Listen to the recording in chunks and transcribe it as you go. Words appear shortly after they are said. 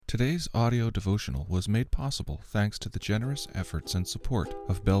Today's audio devotional was made possible thanks to the generous efforts and support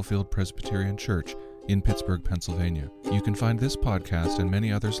of Bellefield Presbyterian Church in Pittsburgh, Pennsylvania. You can find this podcast and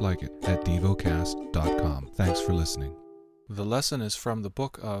many others like it at Devocast.com. Thanks for listening. The lesson is from the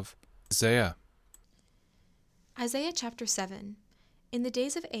book of Isaiah. Isaiah chapter 7. In the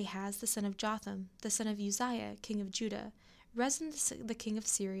days of Ahaz the son of Jotham, the son of Uzziah, king of Judah, Rezin the king of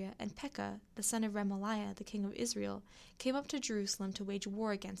Syria, and Pekah the son of Remaliah, the king of Israel, came up to Jerusalem to wage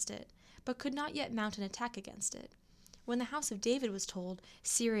war against it, but could not yet mount an attack against it. When the house of David was told,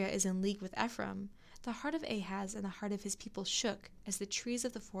 Syria is in league with Ephraim, the heart of Ahaz and the heart of his people shook, as the trees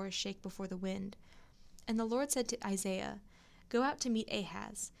of the forest shake before the wind. And the Lord said to Isaiah, Go out to meet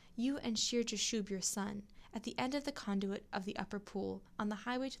Ahaz, you and Shear-Jashub your son, at the end of the conduit of the upper pool, on the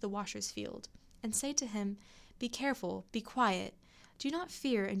highway to the washer's field, and say to him, Be careful, be quiet. Do not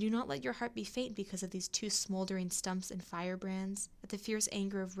fear, and do not let your heart be faint because of these two smoldering stumps and firebrands, at the fierce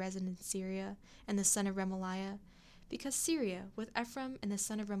anger of Rezin in Syria, and the son of Remaliah. Because Syria, with Ephraim and the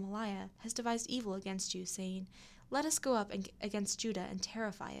son of Remaliah, has devised evil against you, saying, Let us go up against Judah and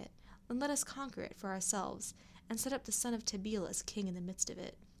terrify it, and let us conquer it for ourselves, and set up the son of Tabeel as king in the midst of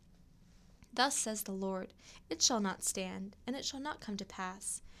it. Thus says the Lord, It shall not stand, and it shall not come to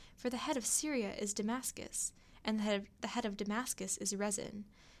pass, for the head of Syria is Damascus, and the head of Damascus is Rezin.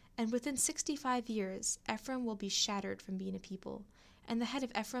 And within 65 years Ephraim will be shattered from being a people, and the head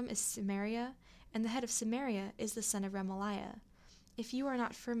of Ephraim is Samaria, and the head of Samaria is the son of Remaliah. If you are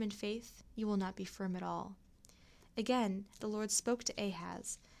not firm in faith, you will not be firm at all. Again the Lord spoke to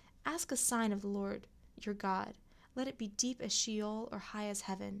Ahaz, Ask a sign of the Lord your God, let it be deep as Sheol or high as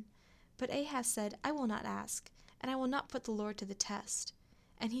heaven. But Ahaz said, I will not ask, and I will not put the Lord to the test.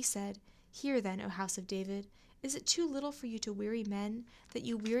 And he said, Hear then, O house of David, is it too little for you to weary men, that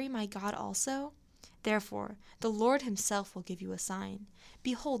you weary my God also? Therefore the Lord himself will give you a sign.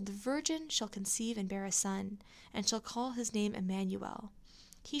 Behold, the virgin shall conceive and bear a son, and shall call his name Emmanuel.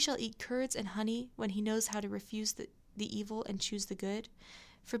 He shall eat curds and honey when he knows how to refuse the evil and choose the good.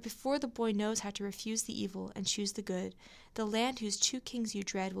 For before the boy knows how to refuse the evil and choose the good, the land whose two kings you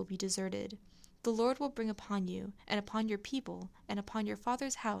dread will be deserted. The Lord will bring upon you, and upon your people, and upon your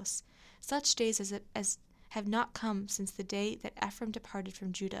father's house, such days as have not come since the day that Ephraim departed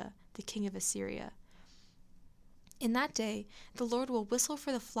from Judah, the king of Assyria. In that day the Lord will whistle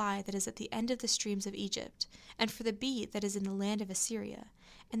for the fly that is at the end of the streams of Egypt, and for the bee that is in the land of Assyria,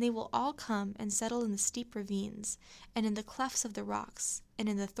 and they will all come and settle in the steep ravines, and in the clefts of the rocks, and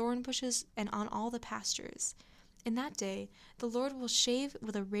in the thorn bushes, and on all the pastures. In that day the Lord will shave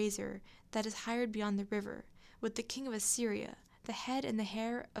with a razor that is hired beyond the river, with the king of Assyria, the head and the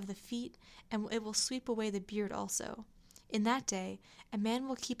hair of the feet, and it will sweep away the beard also. In that day a man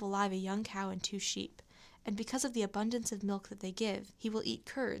will keep alive a young cow and 2 sheep, and because of the abundance of milk that they give, he will eat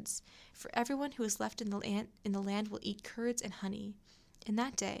curds, for everyone who is left in the land will eat curds and honey. In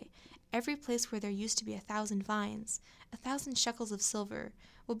that day, every place where there used to be 1,000 vines, 1,000 shekels of silver,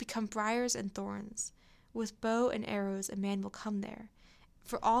 will become briars and thorns. With bow and arrows a man will come there,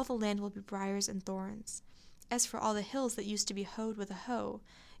 for all the land will be briars and thorns. As for all the hills that used to be hoed with a hoe,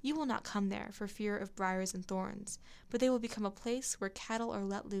 you will not come there for fear of briars and thorns, but they will become a place where cattle are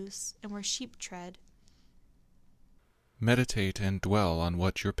let loose and where sheep tread. Meditate and dwell on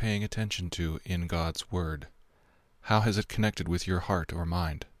what you're paying attention to in God's Word. How has it connected with your heart or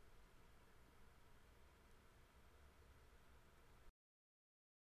mind?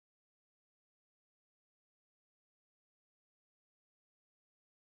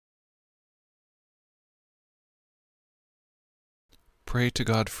 Pray to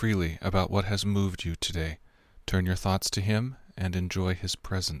God freely about what has moved you today. Turn your thoughts to Him and enjoy His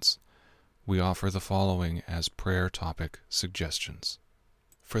presence. We offer the following as prayer topic suggestions.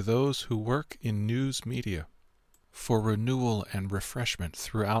 For those who work in news media, for renewal and refreshment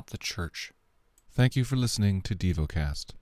throughout the church. Thank you for listening to Devocast.